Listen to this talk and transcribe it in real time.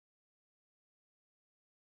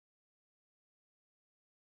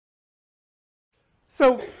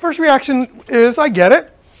So first reaction is, I get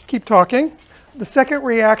it, keep talking. The second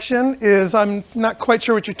reaction is, I'm not quite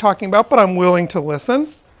sure what you're talking about, but I'm willing to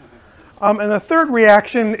listen. And the third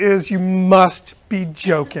reaction is, you must be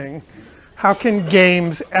joking. How can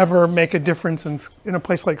games ever make a difference in a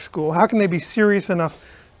place like school? How can they be serious enough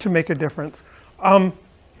to make a difference? And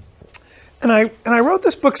I wrote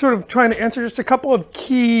this book sort of trying to answer just a couple of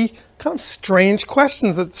key, kind of strange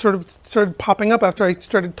questions that sort of started popping up after I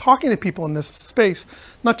started talking to people in this space.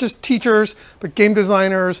 Not just teachers, but game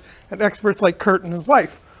designers and experts like Kurt and his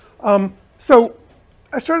wife. So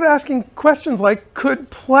I started asking questions like, could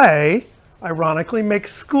play, ironically, make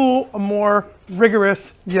school a more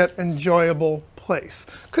rigorous yet enjoyable place?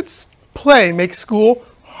 Could play make school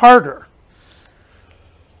harder?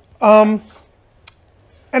 And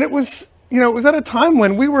it was, it was at a time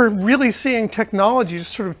when we were really seeing technology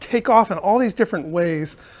just sort of take off in all these different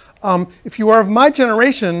ways. If you are of my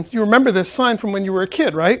generation, you remember this sign from when you were a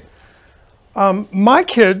kid, right? My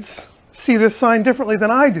kids see this sign differently than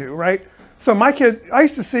I do, right? So I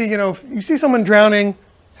used to see, if you see someone drowning,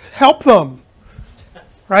 help them,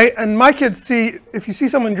 right? And my kids see, if you see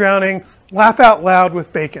someone drowning, laugh out loud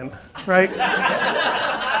with bacon, right?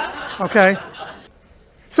 Okay?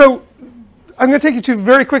 So I'm going to take you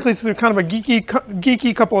very quickly through kind of a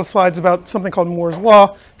geeky couple of slides about something called Moore's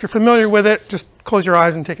Law. If you're familiar with it, just close your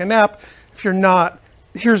eyes and take a nap. If you're not,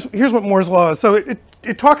 here's what Moore's Law is. So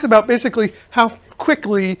it talks about basically how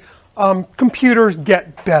quickly computers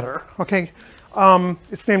get better, okay?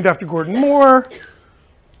 It's named after Gordon Moore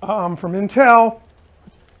from Intel.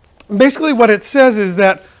 And basically what it says is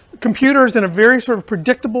that computers in a very sort of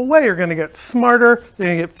predictable way are going to get smarter, they're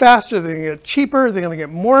going to get faster, they're going to get cheaper, they're going to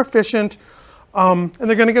get more efficient, and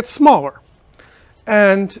they're going to get smaller.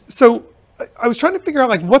 And so I was trying to figure out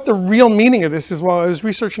like what the real meaning of this is while I was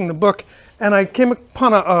researching the book, and I came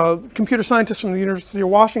upon a computer scientist from the University of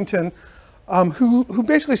Washington who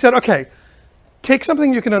basically said, okay, take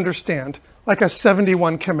something you can understand, like a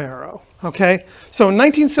 71 Camaro, okay? So in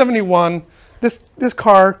 1971, this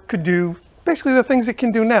car could do basically the things it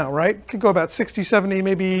can do now, right? It could go about 60, 70,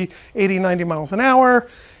 maybe 80, 90 miles an hour.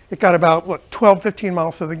 It got about, 12, 15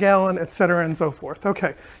 miles to the gallon, et cetera, and so forth.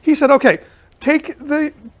 Okay, he said, okay, take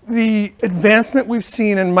the advancement we've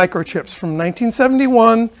seen in microchips from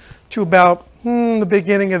 1971 to about the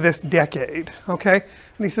beginning of this decade, okay?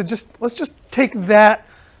 And he said, let's just take that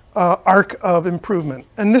arc of improvement.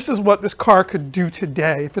 And this is what this car could do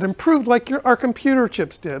today if it improved like our computer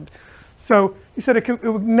chips did. So he said it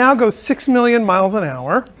would now go 6 million miles an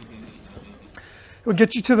hour. It would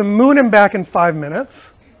get you to the moon and back in 5 minutes.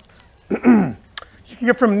 You can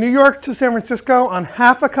get from New York to San Francisco on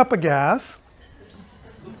half a cup of gas.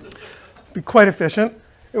 Be quite efficient.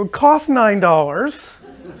 It would cost $9,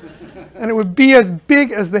 and it would be as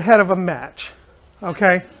big as the head of a match.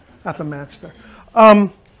 Okay, that's a match there.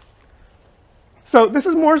 So this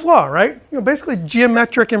is Moore's Law, right? Basically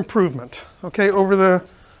geometric improvement. Okay, over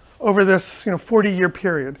this 40-year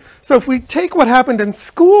period. So if we take what happened in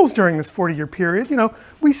schools during this 40-year period,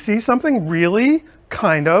 we see something really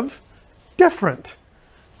kind of different.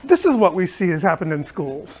 This is what we see has happened in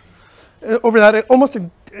schools over that almost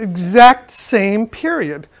exact same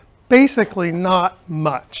period. Basically not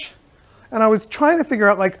much. And I was trying to figure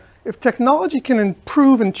out, like, if technology can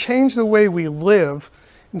improve and change the way we live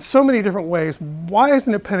in so many different ways, why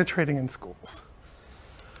isn't it penetrating in schools?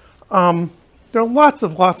 There are lots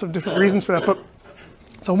of different reasons for that, but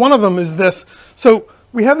so one of them is this. So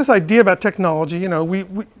we have this idea about technology.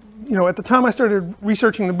 At the time I started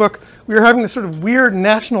researching the book, we were having this sort of weird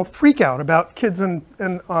national freak out about kids and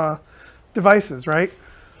devices, right?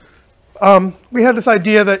 We had this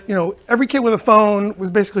idea that every kid with a phone was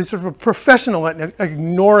basically sort of a professional at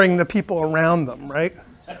ignoring the people around them, right?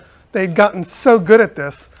 They'd gotten so good at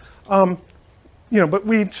this, but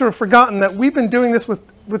we'd sort of forgotten that we've been doing this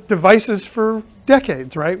with devices for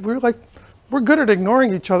decades, right? We're good at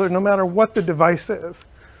ignoring each other no matter what the device is.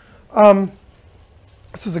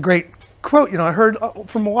 This is a great quote, I heard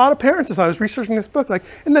from a lot of parents as I was researching this book, like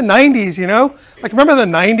in the 90s, like remember the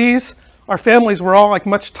 90s? Our families were all like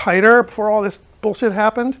much tighter before all this bullshit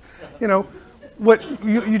happened. What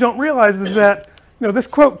you don't realize is that, this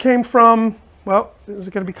quote came from, well, is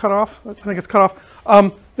it going to be cut off? I think it's cut off.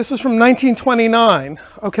 This was from 1929,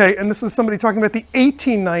 okay, and this was somebody talking about the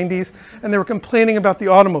 1890s, and they were complaining about the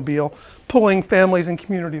automobile pulling families and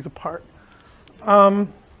communities apart.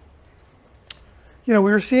 We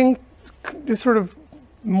were seeing this sort of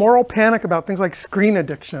moral panic about things like screen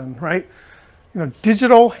addiction, right?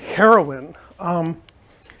 Digital heroin. And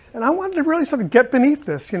I wanted to really sort of get beneath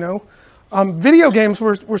this, Video games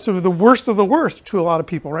were sort of the worst of the worst to a lot of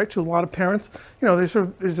people, right? To a lot of parents. You know,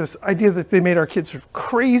 there's this idea that they made our kids sort of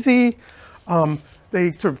crazy.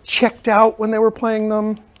 They sort of checked out when they were playing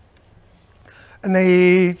them. And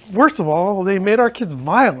they, worst of all, they made our kids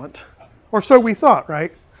violent. Or so we thought,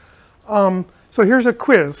 right? So here's a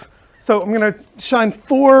quiz. So I'm going to shine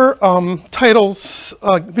 4 titles,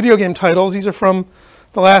 video game titles. These are from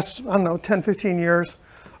the last, I don't know, 10, 15 years.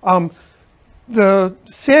 The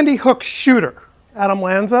Sandy Hook shooter, Adam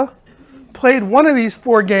Lanza, played one of these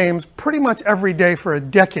 4 games pretty much every day for a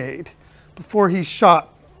decade before he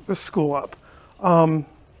shot the school up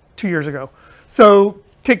 2 years ago. So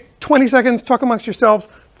take 20 seconds, talk amongst yourselves,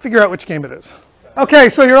 figure out which game it is. Okay,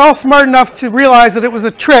 so you're all smart enough to realize that it was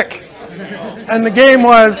a trick. And the game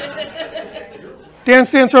was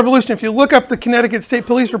Dance Dance Revolution. If you look up the Connecticut State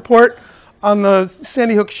Police report on the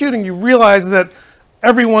Sandy Hook shooting, you realize that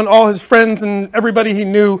everyone, all his friends and everybody he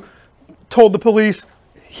knew told the police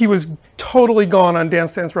he was totally gone on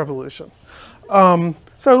Dance Dance Revolution.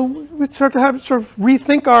 So we start to have sort of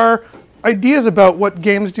rethink our ideas about what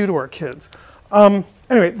games do to our kids.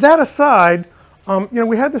 Anyway, that aside, you know,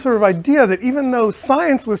 we had this sort of idea that even though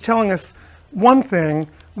science was telling us one thing,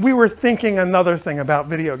 we were thinking another thing about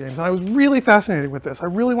video games. And I was really fascinated with this. I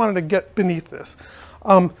really wanted to get beneath this.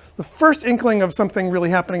 The first inkling of something really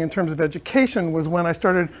happening in terms of education was when I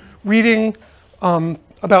started reading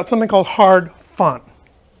about something called hard fun.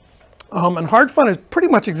 And hard fun is pretty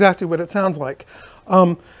much exactly what it sounds like.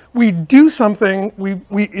 We do something,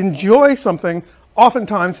 we enjoy something,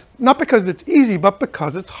 oftentimes, not because it's easy, but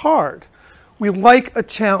because it's hard. We like a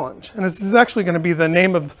challenge. And this is actually going to be the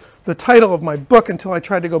name of the title of my book until I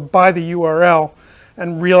tried to go buy the URL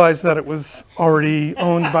and realized that it was already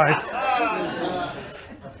owned by,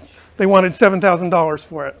 they wanted $7,000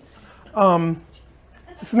 for it.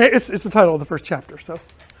 It's the title of the first chapter. So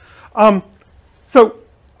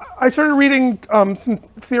I started reading some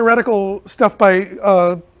theoretical stuff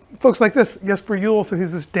by folks like this, Jesper Juul. So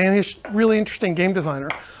he's this Danish, really interesting game designer.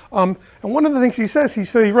 And one of the things he says, he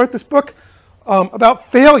wrote this book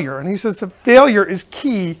about failure. And he says that failure is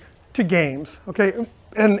key to games, okay?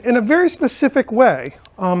 And in a very specific way.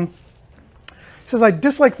 He says, I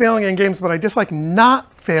dislike failing in games, but I dislike not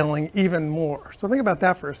failing even more. So think about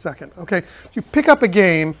that for a second, okay? You pick up a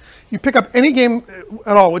game, you pick up any game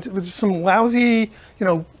at all, which is some lousy,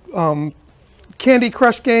 you know, Candy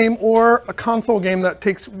Crush game or a console game that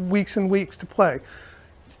takes weeks and weeks to play.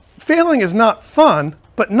 Failing is not fun,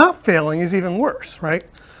 but not failing is even worse, right?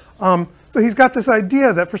 So he's got this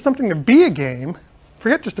idea that for something to be a game,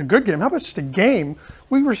 forget just a good game, how about just a game,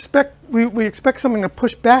 we expect something to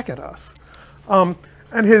push back at us.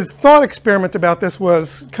 And his thought experiment about this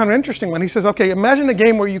was kind of interesting when he says, okay, imagine a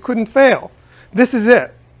game where you couldn't fail. This is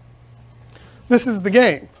it. This is the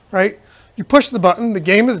game, right? You push the button, the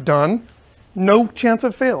game is done, no chance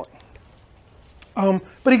of failing.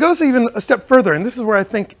 But he goes even a step further, and this is where I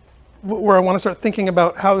think, where I want to start thinking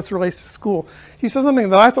about how this relates to school. He says something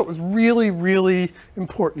that I thought was really, really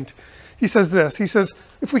important. He says this, he says,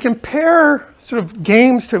 if we compare sort of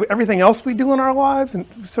games to everything else we do in our lives and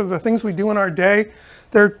sort of the things we do in our day,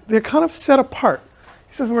 they're kind of set apart.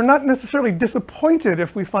 He says we're not necessarily disappointed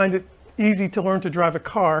if we find it easy to learn to drive a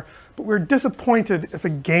car, but we're disappointed if a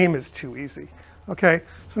game is too easy, okay?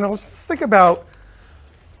 So now let's think about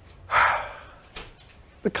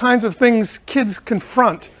the kinds of things kids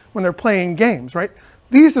confront when they're playing games, right?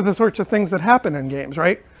 These are the sorts of things that happen in games,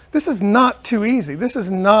 right? This is not too easy. This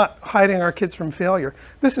is not hiding our kids from failure.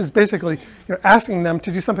 This is basically, you know, asking them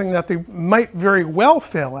to do something that they might very well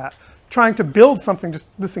fail at, trying to build something just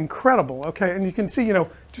this incredible, okay? And you can see, you know,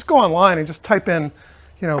 just go online and just type in,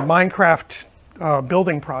 you know, Minecraft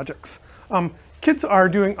building projects. Kids are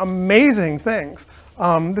doing amazing things.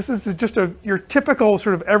 This is just your typical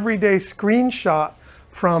sort of everyday screenshot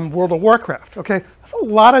from World of Warcraft, okay? That's a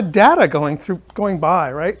lot of data going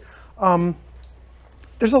by, right?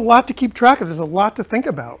 There's a lot to keep track of. There's a lot to think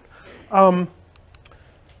about.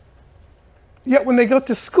 Yet when they go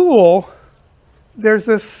to school, there's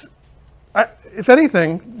this, if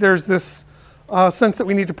anything, there's this sense that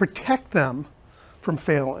we need to protect them from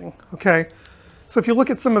failing, okay? So if you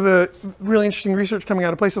look at some of the really interesting research coming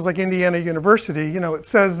out of places like Indiana University, you know, it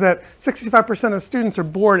says that 65% of students are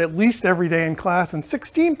bored at least every day in class, and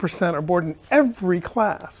 16% are bored in every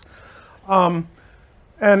class.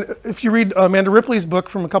 And if you read Amanda Ripley's book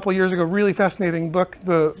from a couple of years ago, really fascinating book,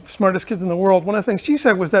 The Smartest Kids in the World, one of the things she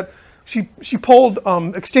said was that she polled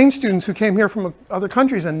exchange students who came here from other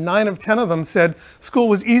countries, and 9 of 10 of them said school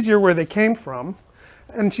was easier where they came from.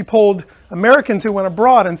 And she polled Americans who went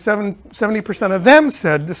abroad, and 70% of them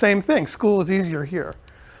said the same thing, school is easier here.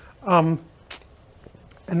 And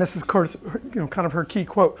this is, of course, kind of her key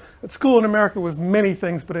quote. At school in America was many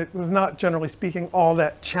things, but it was not, generally speaking, all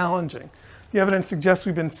that challenging. The evidence suggests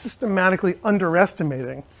we've been systematically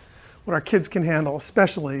underestimating what our kids can handle,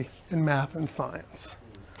 especially in math and science.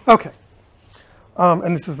 Okay.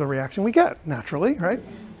 And this is the reaction we get, naturally, right?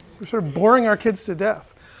 We're sort of boring our kids to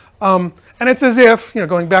death. And it's as if,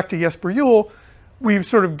 going back to Jesper Juhl, we've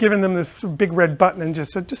sort of given them this big red button and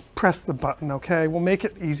just said, just press the button, okay? We'll make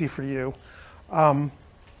it easy for you.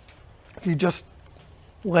 If you just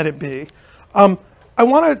let it be. I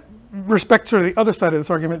want to respect sort of the other side of this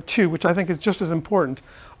argument too, which I think is just as important.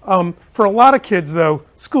 For a lot of kids, though,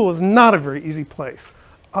 school is not a very easy place.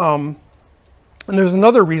 And there's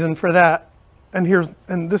another reason for that.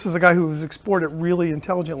 And this is a guy who has explored it really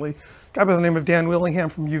intelligently, a guy by the name of Dan Willingham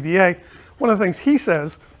from UVA. One of the things he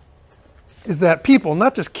says is that people,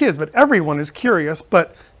 not just kids, but everyone is curious,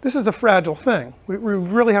 but this is a fragile thing. We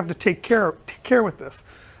really have to take care with this.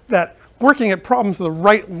 That working at problems at the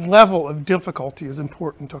right level of difficulty is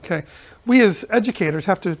important, okay? We as educators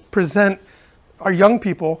have to present our young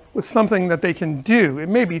people with something that they can do. It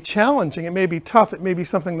may be challenging, it may be tough, it may be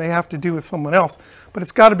something they have to do with someone else, but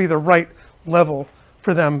it's got to be the right level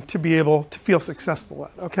for them to be able to feel successful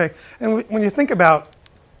at, okay? And when you think about,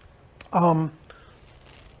 so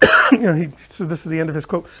this is the end of his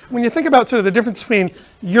quote. When you think about sort of the difference between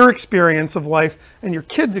your experience of life and your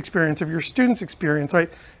kid's experience, of your student's experience, right?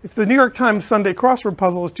 If the New York Times Sunday crossword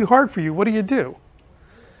puzzle is too hard for you, what do?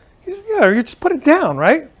 You just put it down,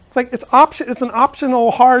 right? It's like it's an optional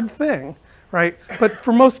hard thing, right? But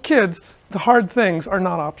for most kids, the hard things are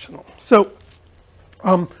not optional. So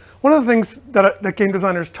one of the things that game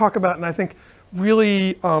designers talk about, and I think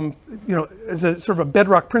really, as a sort of a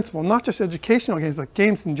bedrock principle, not just educational games, but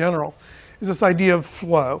games in general, is this idea of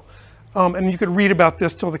flow. And you could read about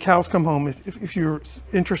this till the cows come home if you're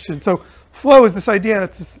interested. So flow is this idea,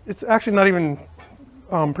 and it's actually not even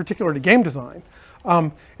particular to game design.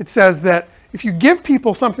 It says that if you give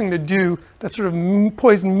people something to do that's sort of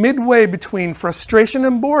poised midway between frustration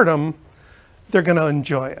and boredom, they're going to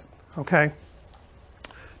enjoy it, okay?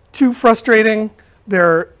 Too frustrating,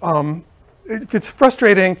 if it's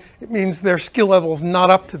frustrating, it means their skill level is not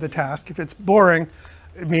up to the task. If it's boring,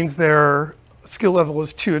 it means their skill level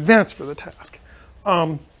is too advanced for the task.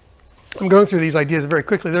 I'm going through these ideas very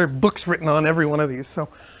quickly. There are books written on every one of these. So,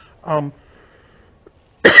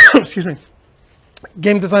 excuse me.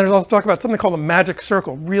 Game designers also talk about something called a magic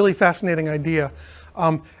circle. Really fascinating idea.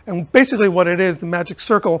 And basically what it is, the magic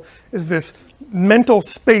circle, is this mental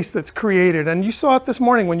space that's created. And you saw it this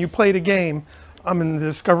morning when you played a game in the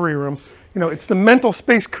discovery room. It's the mental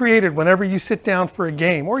space created whenever you sit down for a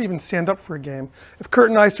game or even stand up for a game. If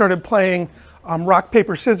Kurt and I started playing rock,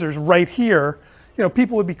 paper, scissors right here,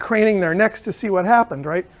 people would be craning their necks to see what happened,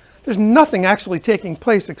 right? There's nothing actually taking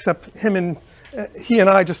place except he and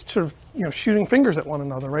I just sort of, shooting fingers at one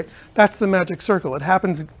another, right? That's the magic circle. It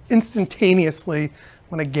happens instantaneously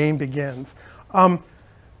when a game begins. And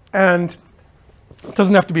it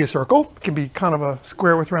doesn't have to be a circle. It can be kind of a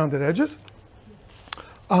square with rounded edges.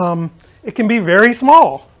 It can be very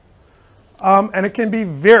small, and it can be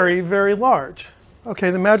very, very large.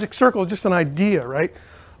 Okay, the magic circle is just an idea, right?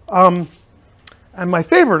 And my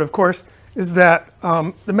favorite, of course, is that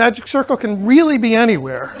the magic circle can really be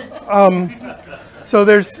anywhere. So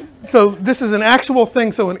this is an actual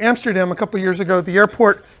thing. So in Amsterdam a couple years ago at the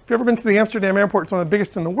airport, if you've ever been to the Amsterdam airport, it's one of the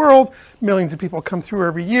biggest in the world. Millions of people come through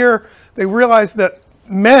every year. They realized that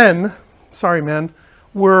men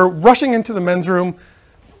were rushing into the men's room,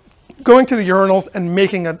 going to the urinals and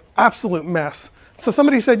making an absolute mess. So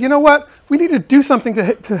somebody said, you know what? We need to do something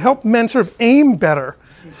to help men sort of aim better.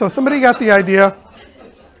 So somebody got the idea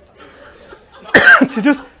to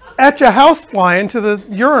just etch a housefly into the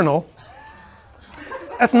urinal.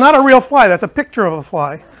 That's not a real fly. That's a picture of a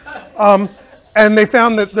fly. And they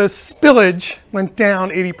found that the spillage went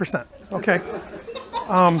down 80%. Okay.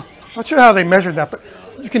 Not sure how they measured that, but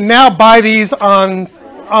you can now buy these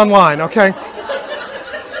online. Okay.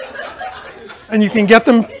 And you can get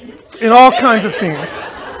them in all kinds of themes.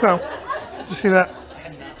 So, did you see that?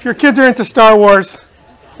 If your kids are into Star Wars,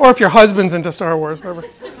 or if your husband's into Star Wars, whatever.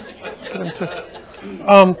 Get into.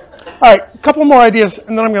 All right, a couple more ideas,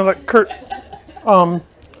 and then I'm going to let Kurt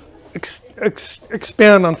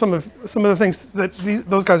expand on some of the things that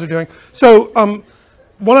those guys are doing. So,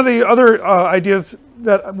 one of the other ideas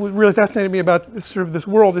that really fascinated me about this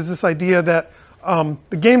world is this idea that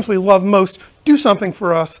the games we love most do something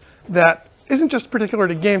for us that isn't just particular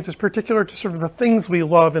to games, it's particular to sort of the things we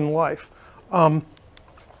love in life.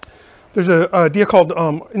 There's an idea called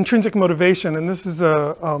intrinsic motivation, and this is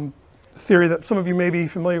theory that some of you may be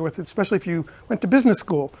familiar with, especially if you went to business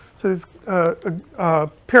school. So there's a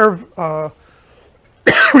pair of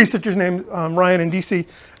researchers named Ryan and DC,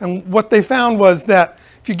 and what they found was that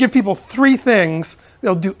if you give people 3 things,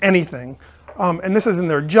 they'll do anything. And this is in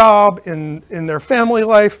their job, in their family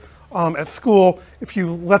life, at school. If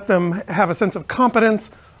you let them have a sense of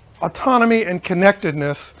competence, autonomy, and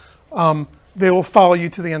connectedness, they will follow you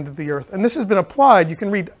to the end of the earth. And this has been applied. You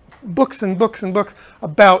can read books and books and books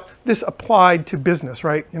about this applied to business,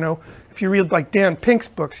 right? You know, if you read like Dan Pink's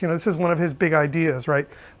books, you know, this is one of his big ideas, right?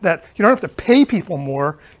 That you don't have to pay people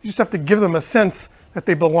more, you just have to give them a sense that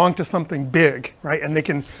they belong to something big, right? And they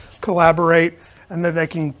can collaborate, and then they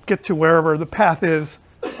can get to wherever the path is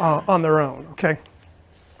on their own, okay?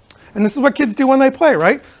 And this is what kids do when they play,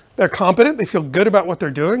 right? They're competent, they feel good about what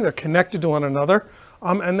they're doing, they're connected to one another,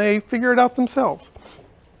 and they figure it out themselves.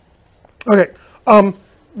 Okay,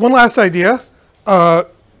 one last idea.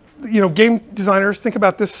 You know, game designers, think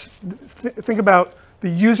about this, think about the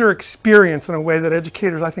user experience in a way that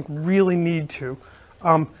educators, I think, really need to.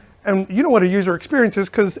 And you know what a user experience is,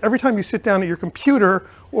 because every time you sit down at your computer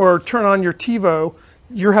or turn on your TiVo,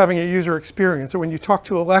 you're having a user experience. Or when you talk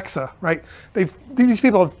to Alexa, right? These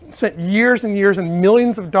people have spent years and years and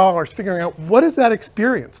millions of dollars figuring out what is that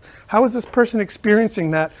experience? How is this person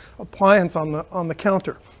experiencing that appliance on the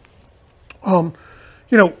counter? You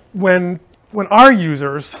know, when our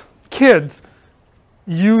users, kids,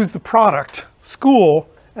 use the product, school,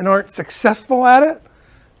 and aren't successful at it,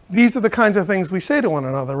 these are the kinds of things we say to one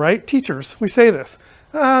another, right? Teachers, we say this.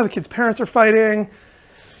 The kid's parents are fighting.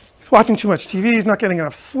 He's watching too much TV. He's not getting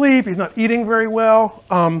enough sleep. He's not eating very well.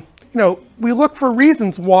 You know, we look for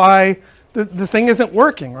reasons why the thing isn't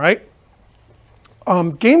working, right?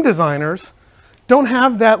 Game designers don't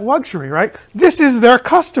have that luxury, right? This is their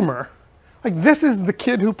customer. Like, this is the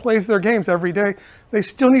kid who plays their games every day. They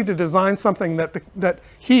still need to design something that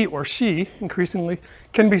he or she, increasingly,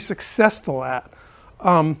 can be successful at.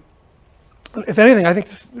 If anything, I think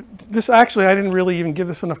this actually, I didn't really even give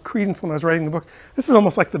this enough credence when I was writing the book. This is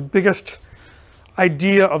almost like the biggest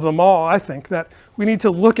idea of them all, I think, that we need to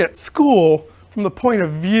look at school from the point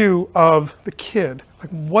of view of the kid. Like,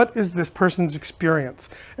 what is this person's experience?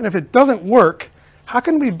 And if it doesn't work, how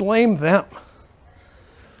can we blame them?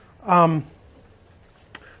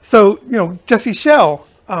 So, you know, Jesse Schell,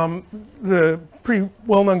 the pretty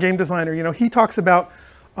well-known game designer, you know, he talks about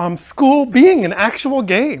school being an actual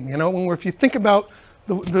game. You know, if you think about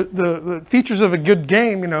the features of a good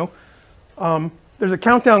game, you know, there's a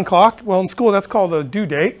countdown clock. Well, in school, that's called a due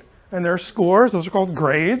date, and there are scores. Those are called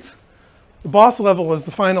grades. The boss level is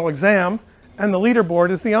the final exam, and the leaderboard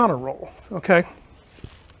is the honor roll. Okay,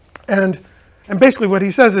 and basically what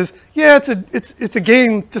he says is, yeah, it's a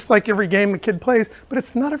game just like every game a kid plays, but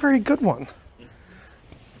it's not a very good one.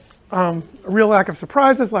 A real lack of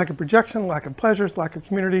surprises, lack of projection, lack of pleasures, lack of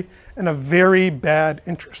community, and a very bad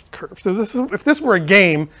interest curve. So if this were a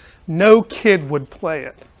game, no kid would play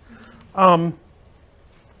it.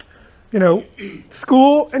 You know,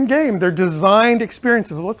 school and game, they're designed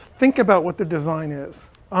experiences. Well, let's think about what the design is.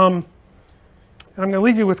 And I'm going to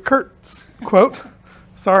leave you with Kurt's quote.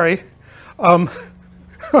 Sorry.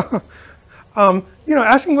 You know,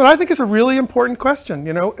 asking what I think is a really important question.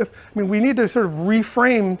 You know, we need to sort of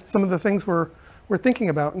reframe some of the things we're thinking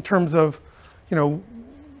about in terms of, you know,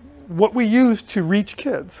 what we use to reach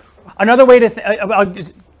kids. Another way to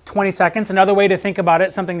just 20 seconds. Another way to think about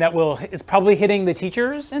it, something that is probably hitting the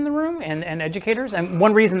teachers in the room and educators. And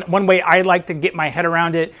one way I like to get my head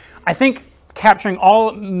around it, I think capturing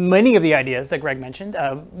many of the ideas that Greg mentioned,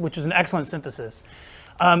 which is an excellent synthesis,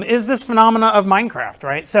 is this phenomena of Minecraft,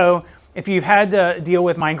 right? So if you've had to deal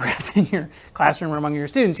with Minecraft in your classroom or among your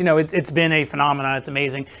students, you know, it's been a phenomenon. It's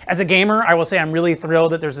amazing. As a gamer, I will say I'm really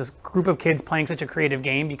thrilled that there's this group of kids playing such a creative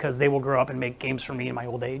game, because they will grow up and make games for me in my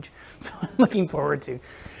old age. So I'm looking forward to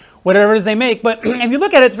whatever it is they make. But if you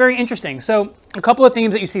look at it, it's very interesting. So a couple of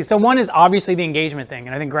themes that you see. So one is obviously the engagement thing.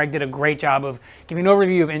 And I think Greg did a great job of giving an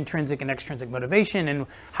overview of intrinsic and extrinsic motivation and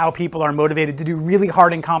how people are motivated to do really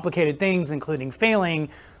hard and complicated things, including failing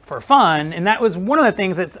for fun. And that was one of the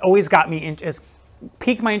things that's always got me,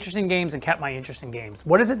 piqued my interest in games and kept my interest in games.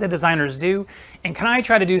 What is it that designers do? And can I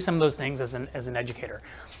try to do some of those things as an educator?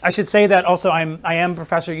 I should say that also I am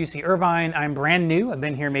professor at UC Irvine. I'm brand new. I've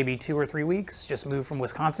been here maybe 2 or 3 weeks, just moved from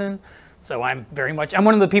Wisconsin. So I'm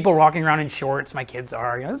one of the people walking around in shorts. My kids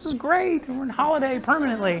are, you know, this is great. We're on holiday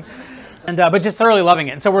permanently. And, but just thoroughly loving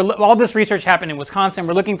it. And so all this research happened in Wisconsin.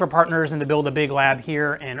 We're looking for partners and to build a big lab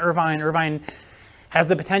here in Irvine. Irvine has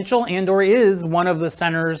the potential and or is one of the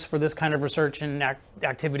centers for this kind of research and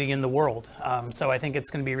activity in the world. So I think it's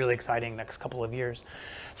going to be really exciting next couple of years.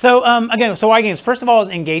 So again, so why games? First of all is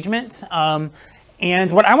engagement.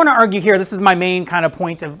 And what I want to argue here, this is my main kind of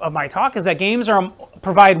point of my talk, is that games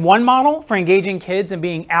provide one model for engaging kids and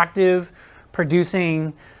being active,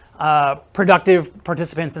 producing, productive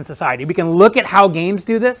participants in society. We can look at how games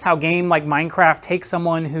do this, how game like Minecraft takes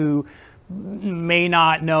someone who may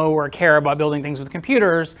not know or care about building things with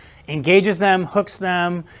computers, engages them, hooks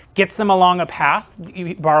them, gets them along a path,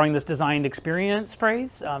 borrowing this designed experience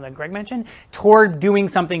phrase that Greg mentioned, toward doing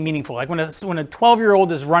something meaningful. Like when a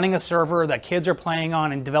 12-year-old is running a server that kids are playing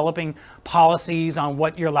on and developing policies on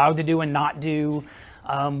what you're allowed to do and not do,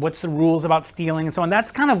 what's the rules about stealing and so on. That's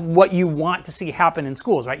kind of what you want to see happen in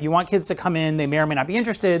schools, right? You want kids to come in, they may or may not be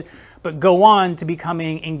interested, but go on to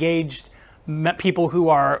becoming engaged people who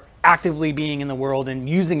are actively being in the world and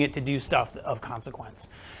using it to do stuff of consequence.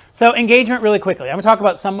 So engagement really quickly. I'm going to talk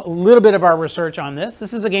about a little bit of our research on this.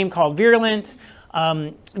 This is a game called Virulent.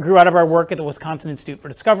 Grew out of our work at the Wisconsin Institute for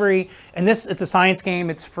Discovery. And it's a science game.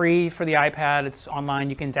 It's free for the iPad. It's online.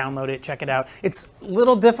 You can download it, check it out. It's a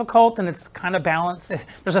little difficult and it's kind of balanced.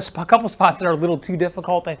 There's a couple spots that are a little too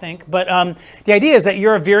difficult, I think. But the idea is that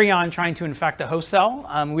you're a virion trying to infect a host cell.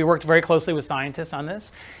 We worked very closely with scientists on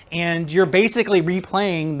this. And you're basically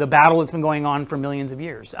replaying the battle that's been going on for millions of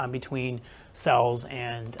years between cells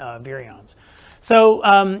and virions.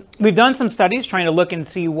 So we've done some studies trying to look and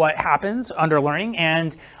see what happens under learning.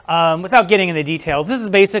 And without getting into the details, this is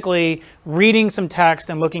basically reading some text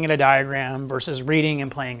and looking at a diagram versus reading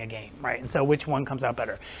and playing a game, right? And so which one comes out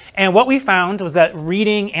better? And what we found was that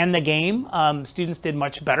reading and the game, students did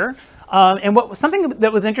much better. And something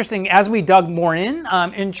that was interesting as we dug more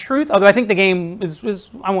in truth, although I think the game is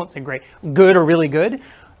I won't say great, good or really good,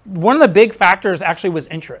 one of the big factors actually was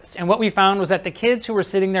interest. And what we found was that the kids who were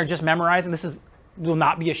sitting there just memorizing, will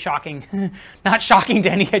not be not shocking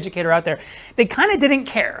to any educator out there, they kind of didn't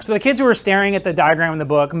care. So the kids who were staring at the diagram in the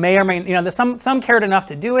book may or may, some cared enough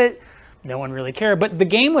to do it. No one really cared, but the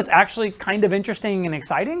game was actually kind of interesting and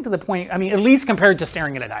exciting to the point, at least compared to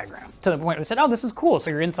staring at a diagram, to the point where we said, oh, this is cool.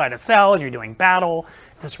 So you're inside a cell and you're doing battle.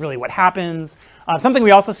 Is this really what happens? Something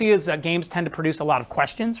we also see is that games tend to produce a lot of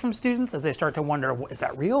questions from students as they start to wonder, is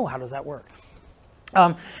that real? How does that work?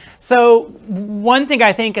 So one thing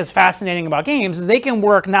I think is fascinating about games is they can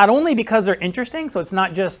work not only because they're interesting, so it's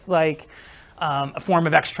not just like a form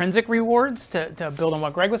of extrinsic rewards to build on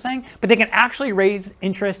what Greg was saying, but they can actually raise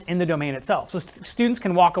interest in the domain itself. So students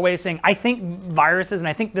can walk away saying, I think viruses and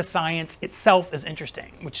I think the science itself is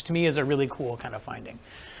interesting, which to me is a really cool kind of finding.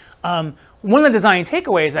 One of the design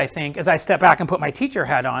takeaways, I think, as I step back and put my teacher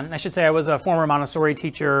hat on, I should say I was a former Montessori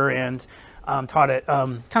teacher and taught at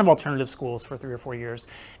kind of alternative schools for 3 or 4 years,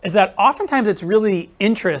 is that oftentimes it's really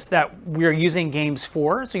interest that we're using games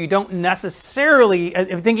for. So you don't necessarily,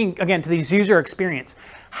 if thinking again to these user experience,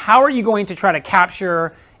 how are you going to try to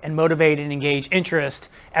capture and motivate and engage interest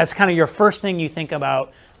as kind of your first thing you think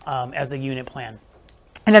about as the unit plan?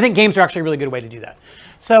 And I think games are actually a really good way to do that.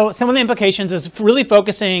 So some of the implications is really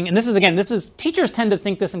focusing, and this is teachers tend to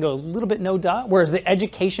think this and go a little bit no duh, whereas the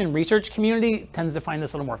education research community tends to find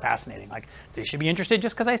this a little more fascinating. Like they should be interested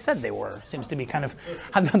just because I said they were. Seems to be kind of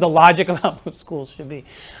the logic of how most schools should be.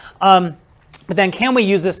 But then can we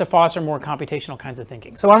use this to foster more computational kinds of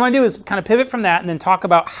thinking? So what I'm going to do is kind of pivot from that and then talk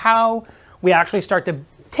about how we actually start to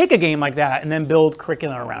take a game like that and then build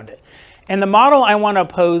curriculum around it. And the model I want to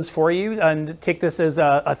pose for you, and take this as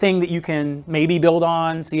a thing that you can maybe build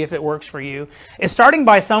on, see if it works for you, is starting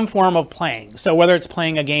by some form of playing. So whether it's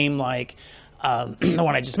playing a game like the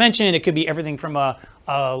one I just mentioned, it could be everything from a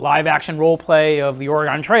live action role play of the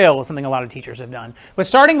Oregon Trail, something a lot of teachers have done. But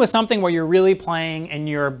starting with something where you're really playing and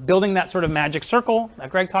you're building that sort of magic circle that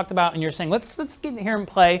Greg talked about, and you're saying, let's get here and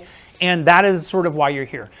play, and that is sort of why you're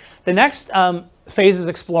here. The next phase is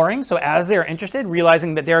exploring. So as they're interested,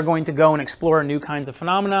 realizing that they're going to go and explore new kinds of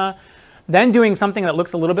phenomena, then doing something that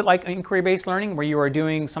looks a little bit like inquiry-based learning, where you are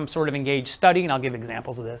doing some sort of engaged study, and I'll give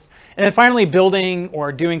examples of this. And then finally building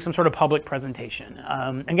or doing some sort of public presentation.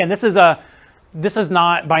 Again, this is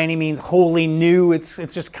not by any means wholly new. It's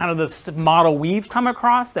just kind of the model we've come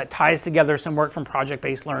across that ties together some work from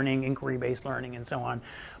project-based learning, inquiry-based learning, and so on.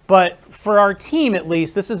 But for our team, at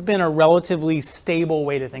least, this has been a relatively stable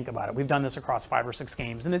way to think about it. We've done this across 5 or 6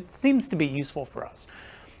 games, and it seems to be useful for us.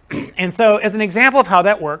 And so as an example of how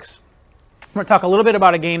that works, I'm going to talk a little bit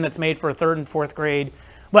about a game that's made for 3rd and 4th grade.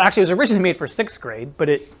 Well, actually, it was originally made for 6th grade, but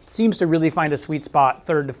it seems to really find a sweet spot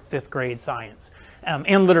 3rd to 5th grade science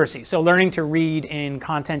and literacy. So learning to read in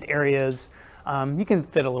content areas You can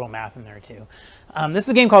fit a little math in there too. This is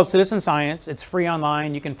a game called Citizen Science. It's free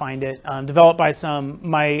online. You can find it. Developed by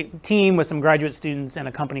my team with some graduate students and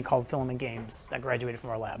a company called Filament Games that graduated from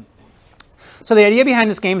our lab. So the idea behind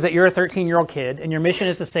this game is that you're a 13-year-old kid and your mission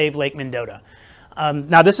is to save Lake Mendota.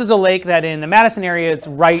 Now this is a lake that in the Madison area, it's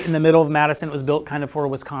right in the middle of Madison. It was built kind of for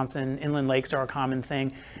Wisconsin. Inland lakes are a common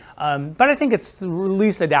thing. But I think it's at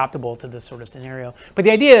least adaptable to this sort of scenario. But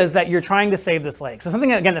the idea is that you're trying to save this lake. So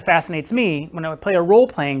something, again, that fascinates me when I play a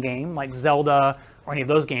role-playing game like Zelda or any of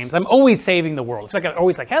those games, I'm always saving the world. It's like I'm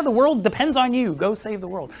always like, hey, the world depends on you. Go save the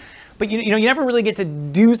world. But you never really get to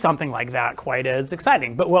do something like that quite as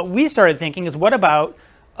exciting. But what we started thinking is, what about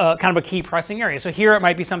kind of a key pressing area? So here it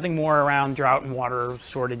might be something more around drought and water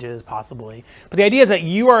shortages, possibly. But the idea is that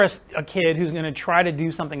you are a kid who's going to try to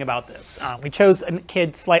do something about this. We chose a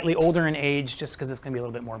kid slightly older in age just because it's going to be a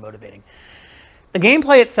little bit more motivating. The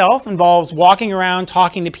gameplay itself involves walking around,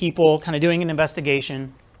 talking to people, kind of doing an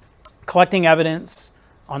investigation, collecting evidence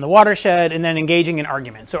on the watershed, and then engaging in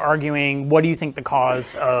argument. So arguing, what do you think the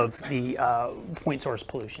cause of the point source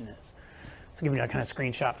pollution is? So giving you a kind of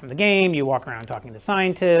screenshot from the game, you walk around talking to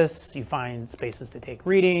scientists, you find spaces to take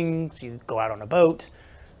readings, you go out on a boat.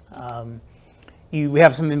 We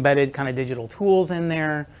have some embedded kind of digital tools in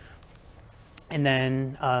there. And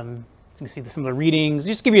then you can see some of the readings,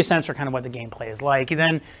 just give you a sense for kind of what the gameplay is like. You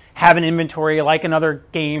then have an inventory like another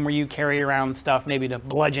game where you carry around stuff maybe to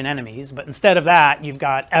bludgeon enemies. But instead of that, you've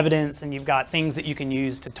got evidence and you've got things that you can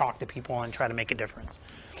use to talk to people and try to make a difference.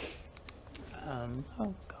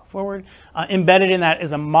 Forward. Embedded in that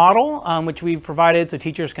is a model which we've provided, so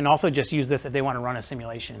teachers can also just use this if they want to run a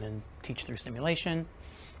simulation and teach through simulation.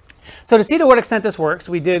 So to see to what extent this works,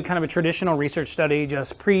 we did kind of a traditional research study,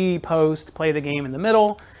 just pre, post, play the game in the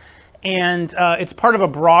middle. And it's part of a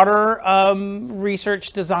broader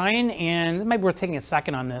research design, and it might be worth taking a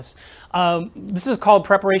second on this. This is called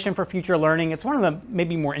preparation for future learning. It's one of the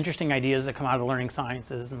maybe more interesting ideas that come out of the learning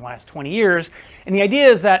sciences in the last 20 years. And the idea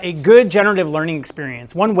is that a good generative learning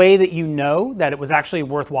experience, one way that you know that it was actually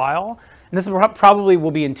worthwhile, and this probably will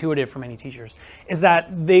be intuitive for many teachers, is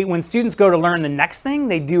that when students go to learn the next thing,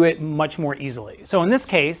 they do it much more easily. So in this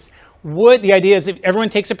case, the idea is if everyone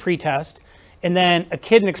takes a pretest, and then a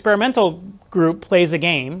kid in an experimental group plays a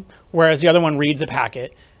game, whereas the other one reads a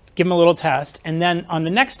packet, give them a little test, and then on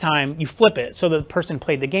the next time you flip it so the person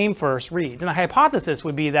played the game first reads. And the hypothesis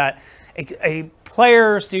would be that a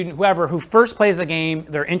player, student, whoever, who first plays the game,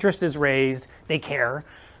 their interest is raised, they care.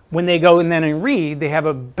 When they go and read, they have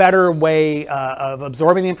a better way of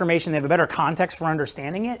absorbing the information, they have a better context for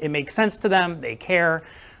understanding it, it makes sense to them, they care,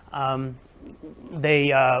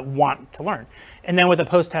 they want to learn. And then with a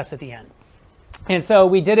post-test at the end. And so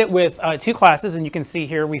we did it with 2 classes, and you can see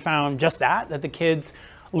here we found just that the kids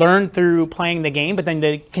learned through playing the game, but then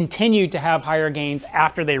they continued to have higher gains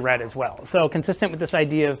after they read as well. So consistent with this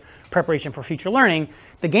idea of preparation for future learning,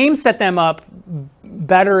 the game set them up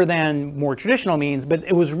better than more traditional means, but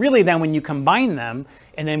it was really then when you combine them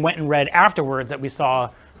and then went and read afterwards that we saw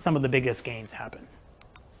some of the biggest gains happen.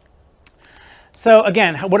 So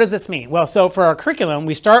again, what does this mean? Well, so for our curriculum,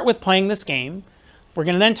 we start with playing this game. We're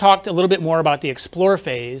going to then talk a little bit more about the explore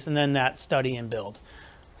phase and then that study and build.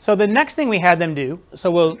 So the next thing we had them do,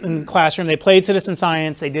 in the classroom, they played citizen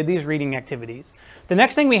science, they did these reading activities. The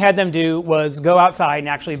next thing we had them do was go outside and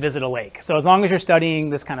actually visit a lake. So as long as you're studying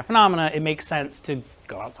this kind of phenomena, it makes sense to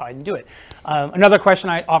go outside and do it. Another question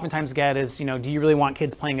I oftentimes get is, do you really want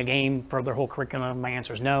kids playing a game for their whole curriculum? My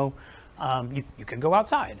answer is no. You could go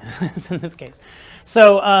outside in this case.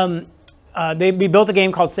 So we built a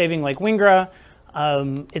game called Saving Lake Wingra.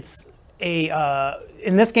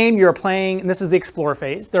 In this game, you're playing, and this is the explore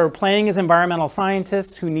phase, they're playing as environmental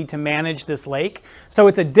scientists who need to manage this lake. So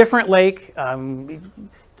it's a different lake.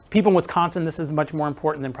 People in Wisconsin, this is much more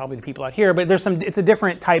important than probably the people out here, but it's a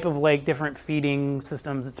different type of lake, different feeding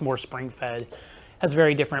systems. It's more spring fed, has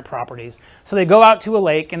very different properties. So they go out to a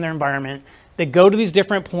lake in their environment. They go to these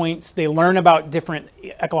different points. They learn about different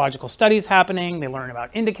ecological studies happening. They learn about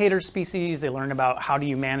indicator species. They learn about how do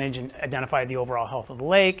you manage and identify the overall health of the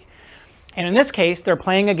lake. And in this case, they're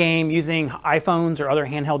playing a game using iPhones or other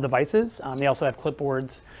handheld devices. They also have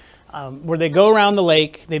clipboards where they go around the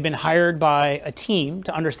lake. They've been hired by a team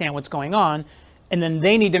to understand what's going on. And then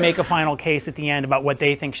they need to make a final case at the end about what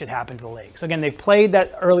they think should happen to the lake. So again, they've played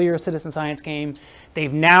that earlier citizen science game.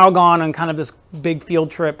 They've now gone on kind of this big field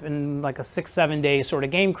trip in like a 6-7 day sort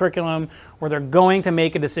of game curriculum where they're going to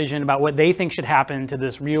make a decision about what they think should happen to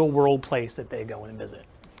this real world place that they go and visit.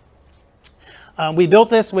 We built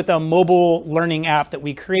this with a mobile learning app that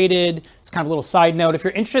we created. It's kind of a little side note. If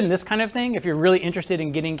you're interested in this kind of thing, if you're really interested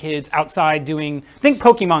in getting kids outside doing, think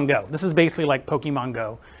Pokemon Go. This is basically like Pokemon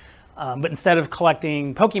Go. But instead of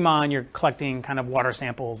collecting Pokemon, you're collecting kind of water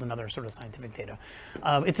samples and other sort of scientific data.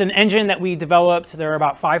 It's an engine that we developed. There are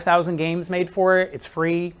about 5,000 games made for it. It's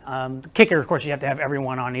free. The kicker, of course, you have to have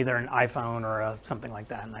everyone on either an iPhone or something like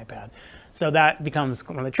that, an iPad. So that becomes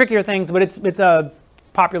one of the trickier things, but it's a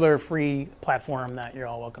popular free platform that you're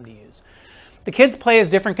all welcome to use. The kids play as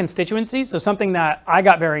different constituencies, so something that I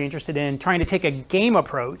got very interested in, trying to take a game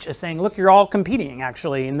approach, is saying, look, you're all competing,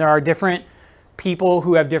 actually, and there are different people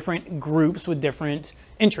who have different groups with different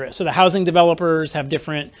interests. So the housing developers have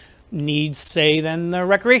different needs, say, than the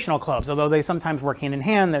recreational clubs, although they sometimes work hand in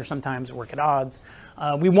hand, they sometimes work at odds.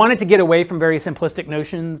 We wanted to get away from very simplistic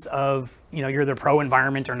notions of, you know, you're the pro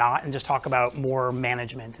environment or not, and just talk about more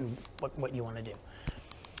management and what you want to do.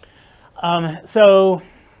 So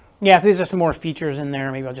these are some more features in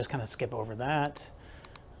there. Maybe I'll just kind of skip over that.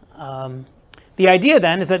 The idea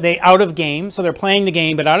then is that they out of game, so they're playing the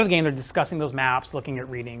game, but out of the game they're discussing those maps, looking at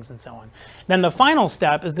readings, and so on. Then the final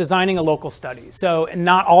step is designing a local study. So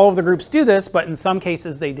not all of the groups do this, but in some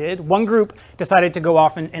cases they did. One group decided to go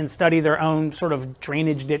off and study their own sort of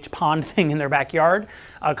drainage ditch pond thing in their backyard,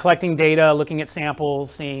 collecting data, looking at samples,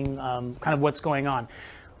 seeing kind of what's going on.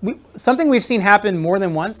 Something we've seen happen more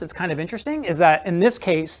than once that's kind of interesting is that in this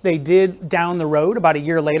case, they did down the road, about a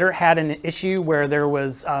year later, had an issue where there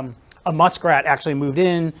was a muskrat actually moved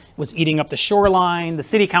in, was eating up the shoreline. The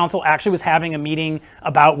city council actually was having a meeting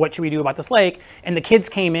about what should we do about this lake, and the kids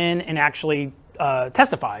came in and actually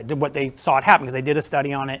testified to what they saw it happen because they did a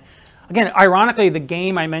study on it. Again, ironically, the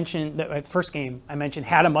game I mentioned, the first game I mentioned,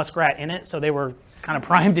 had a muskrat in it, so they were kind of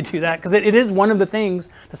primed to do that because it is one of the things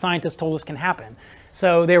the scientists told us can happen.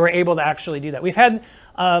 So they were able to actually do that. We've had,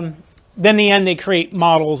 then in the end, they create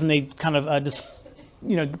models and they kind of just,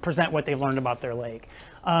 you know, present what they've learned about their lake.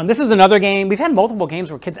 This is another game. We've had multiple games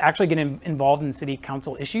where kids actually get involved in city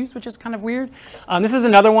council issues, which is kind of weird. This is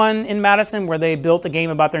another one in Madison where they built a game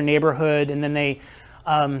about their neighborhood, and then they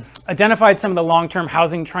identified some of the long-term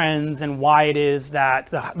housing trends and why it is that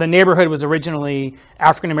the neighborhood was originally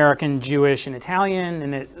African-American, Jewish, and Italian,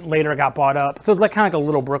 and it later got bought up. So it's like kind of like a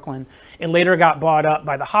little Brooklyn. It later got bought up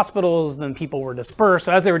by the hospitals, then people were dispersed.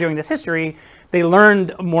 So as they were doing this history, they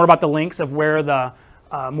learned more about the links of where the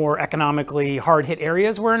more economically hard-hit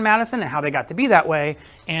areas were in Madison and how they got to be that way.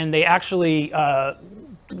 And they actually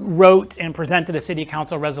wrote and presented a city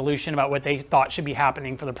council resolution about what they thought should be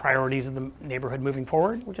happening for the priorities of the neighborhood moving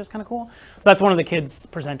forward, which is kind of cool. So that's one of the kids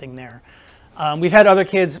presenting there. We've had other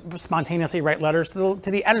kids spontaneously write letters to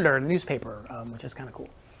the editor in the newspaper, which is kind of cool.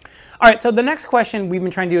 All right, so the next question we've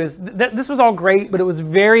been trying to do is, this was all great, but it was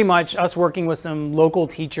very much us working with some local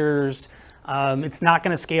teachers. It's not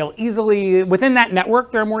going to scale easily. Within that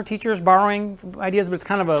network, there are more teachers borrowing ideas, but it's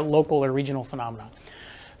kind of a local or regional phenomenon.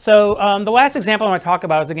 So the last example I want to talk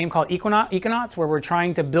about is a game called Econauts, where we're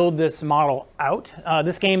trying to build this model out.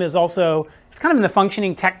 This game is also, it's kind of in the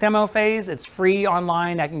functioning tech demo phase. It's free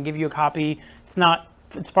online. I can give you a copy.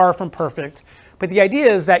 It's far from perfect. But the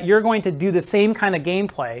idea is that you're going to do the same kind of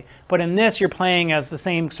gameplay, but in this you're playing as the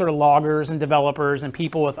same sort of loggers and developers and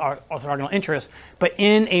people with orthogonal interests, but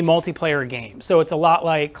in a multiplayer game. So it's a lot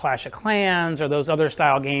like Clash of Clans or those other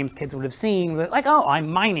style games kids would have seen, like, oh, I'm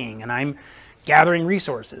mining and I'm gathering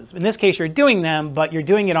resources. In this case, you're doing them, but you're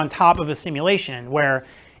doing it on top of a simulation where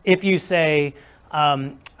if you say,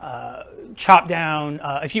 chop down,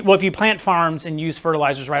 if you plant farms and use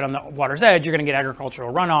fertilizers right on the water's edge, you're going to get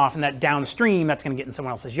agricultural runoff, and that downstream, that's going to get in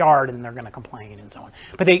someone else's yard, and they're going to complain and so on.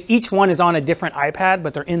 But each one is on a different iPad,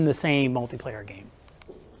 but they're in the same multiplayer game.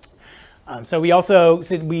 So we also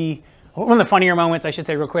said one of the funnier moments, I should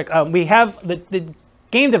say real quick, we have the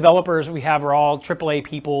game developers we have are all AAA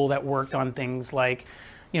people that worked on things like,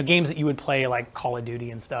 you know, games that you would play like Call of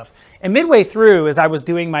Duty and stuff. And midway through, as I was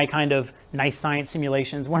doing my kind of nice science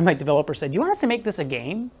simulations, one of my developers said, "Do you want us to make this a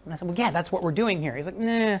game?" And I said, "Well, yeah, that's what we're doing here." He's like,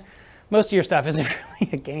 "Nah, most of your stuff isn't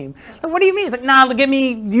really a game." Like, what do you mean? He's like, "Nah,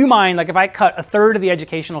 do you mind, like, if I cut a third of the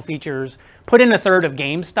educational features, put in a third of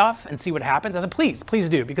game stuff and see what happens?" I said, please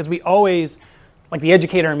do, because we always, like the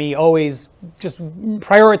educator in me always just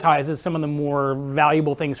prioritizes some of the more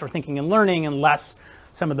valuable things for thinking and learning and less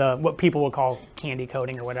some of the what people would call candy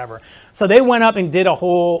coding or whatever. So they went up and did a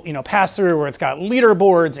whole, you know, pass through where it's got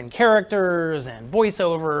leaderboards and characters and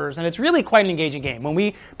voiceovers, and it's really quite an engaging game. When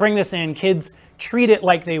we bring this in, kids treat it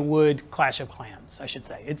like they would Clash of Clans, I should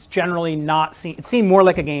say. It's generally not seen, it's seen more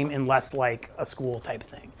like a game and less like a school type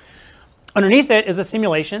thing. Underneath it is a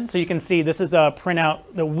simulation, so you can see this is a printout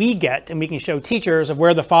that we get, and we can show teachers of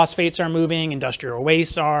where the phosphates are moving, industrial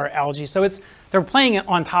wastes are, algae. So they're playing it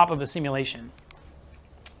on top of a simulation.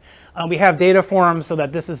 We have data forms so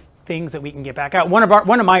that this is things that we can get back out. One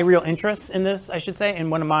of my real interests in this, I should say, and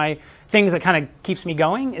one of my things that kind of keeps me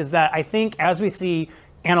going is that I think as we see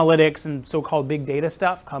analytics and so-called big data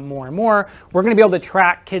stuff come more and more, we're going to be able to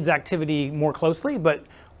track kids' activity more closely, but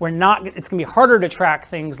it's going to be harder to track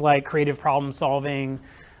things like creative problem solving,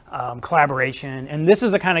 collaboration, and this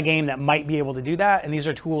is a kind of game that might be able to do that, and these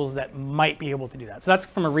are tools that might be able to do that. So that's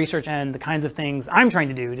from a research end, the kinds of things I'm trying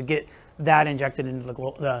to do to get that injected into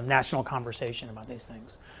the national conversation about these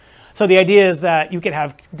things. So the idea is that you could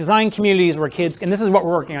have design communities where kids, and this is what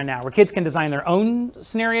we're working on now, where kids can design their own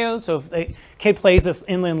scenarios. So if a kid plays this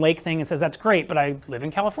inland lake thing and says, that's great, but I live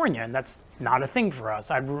in California and that's not a thing for us.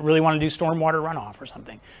 I really want to do stormwater runoff or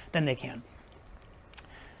something, then they can.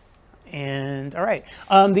 And all right,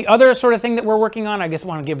 the other sort of thing that we're working on, I guess I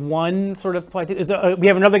want to give one sort of play to, is we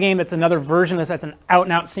have another game that's another version of this that's an out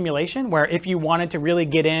and out simulation where if you wanted to really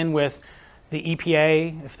get in with the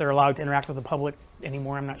EPA, if they're allowed to interact with the public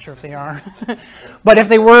anymore, I'm not sure if they are, but if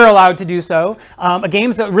they were allowed to do so,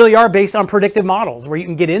 games that really are based on predictive models where you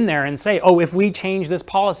can get in there and say, oh, if we change this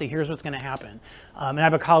policy, here's what's going to happen. And I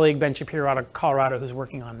have a colleague, Ben Shapiro out of Colorado, who's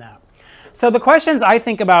working on that. So the questions I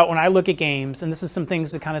think about when I look at games, and this is some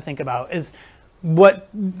things to kind of think about, is what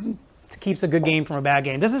keeps a good game from a bad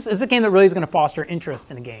game. This is a game that really is going to foster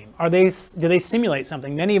interest in a game. Do they simulate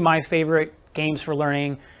something? Many of my favorite games for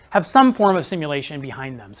learning have some form of simulation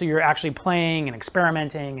behind them. So you're actually playing and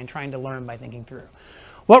experimenting and trying to learn by thinking through.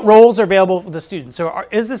 What roles are available for the students? So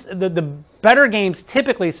the better games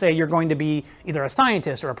typically say you're going to be either a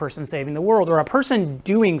scientist or a person saving the world or a person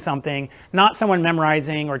doing something, not someone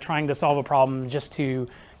memorizing or trying to solve a problem just to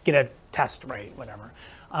get a test right, whatever.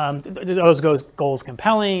 Those goals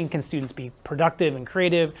compelling? Can students be productive and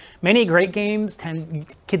creative? Many great games,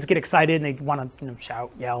 kids get excited and they want to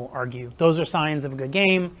shout, yell, argue. Those are signs of a good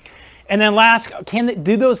game. And then last,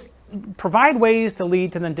 do those provide ways to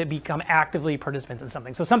lead to them to become actively participants in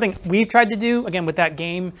something? So something we've tried to do, again, with that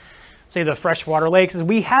game, say the freshwater lakes, is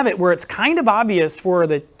we have it where it's kind of obvious for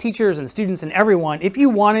the teachers and students and everyone, if you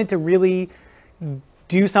wanted to really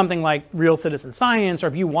do something like real citizen science, or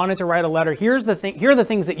if you wanted to write a letter, here are the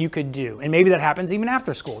things that you could do. And maybe that happens even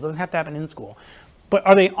after school. It doesn't have to happen in school. But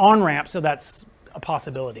are they on-ramps? So that's a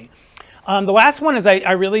possibility. The last one is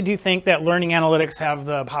I really do think that learning analytics have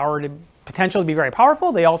the potential to be very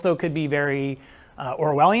powerful. They also could be very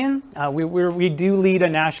Orwellian. We do lead a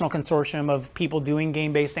national consortium of people doing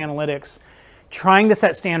game-based analytics, trying to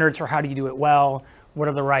set standards for how do you do it well, what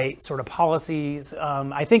are the right sort of policies.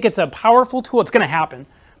 I think it's a powerful tool. It's going to happen,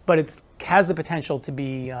 but it has the potential to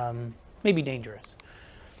be maybe dangerous.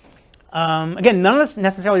 Again, none of this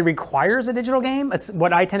necessarily requires a digital game. It's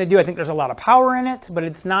what I tend to do. I think there's a lot of power in it, but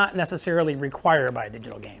it's not necessarily required by a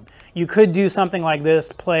digital game. You could do something like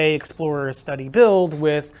this, play, explore, study, build,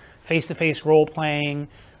 with face-to-face role-playing,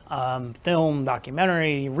 film,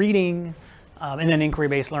 documentary, reading, and then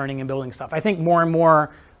inquiry-based learning and building stuff. I think more and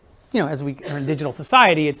more, as we are in digital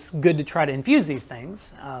society, it's good to try to infuse these things,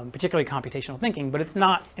 particularly computational thinking, but it's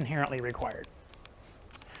not inherently required.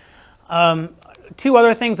 Two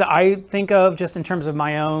other things that I think of just in terms of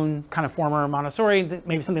my own kind of former Montessori,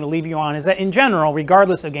 maybe something to leave you on, is that in general,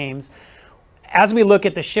 regardless of games, as we look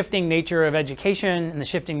at the shifting nature of education and the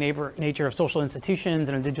shifting nature of social institutions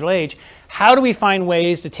in a digital age, how do we find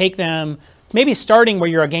ways to take them, maybe starting where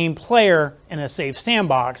you're a game player in a safe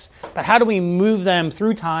sandbox, but how do we move them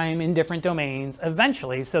through time in different domains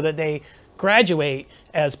eventually so that they graduate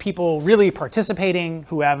as people really participating,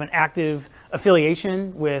 who have an active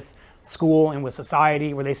affiliation with school and with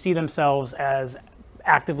society, where they see themselves as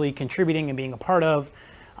actively contributing and being a part of,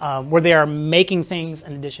 where they are making things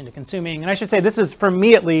in addition to consuming. And I should say, this is, for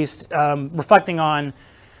me at least, reflecting on,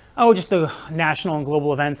 just the national and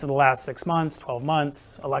global events of the last 6 months, 12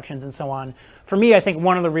 months, elections and so on. For me, I think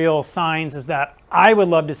one of the real signs is that I would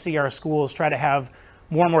love to see our schools try to have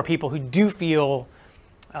more and more people who do feel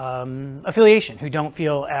affiliation, who don't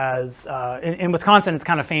feel as, in Wisconsin, it's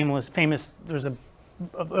kind of famous. There's a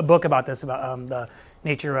book about this, about the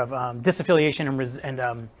nature of disaffiliation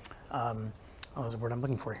and what was the word I'm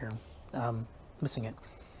looking for here? Missing it.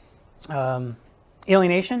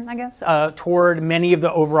 Alienation, I guess, toward many of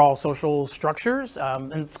the overall social structures.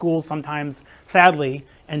 And schools sometimes, sadly,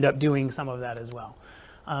 end up doing some of that as well.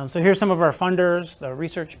 So here's some of our funders, the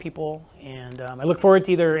research people, and I look forward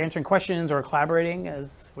to either answering questions or collaborating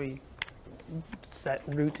as we set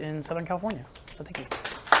root in Southern California. So thank you.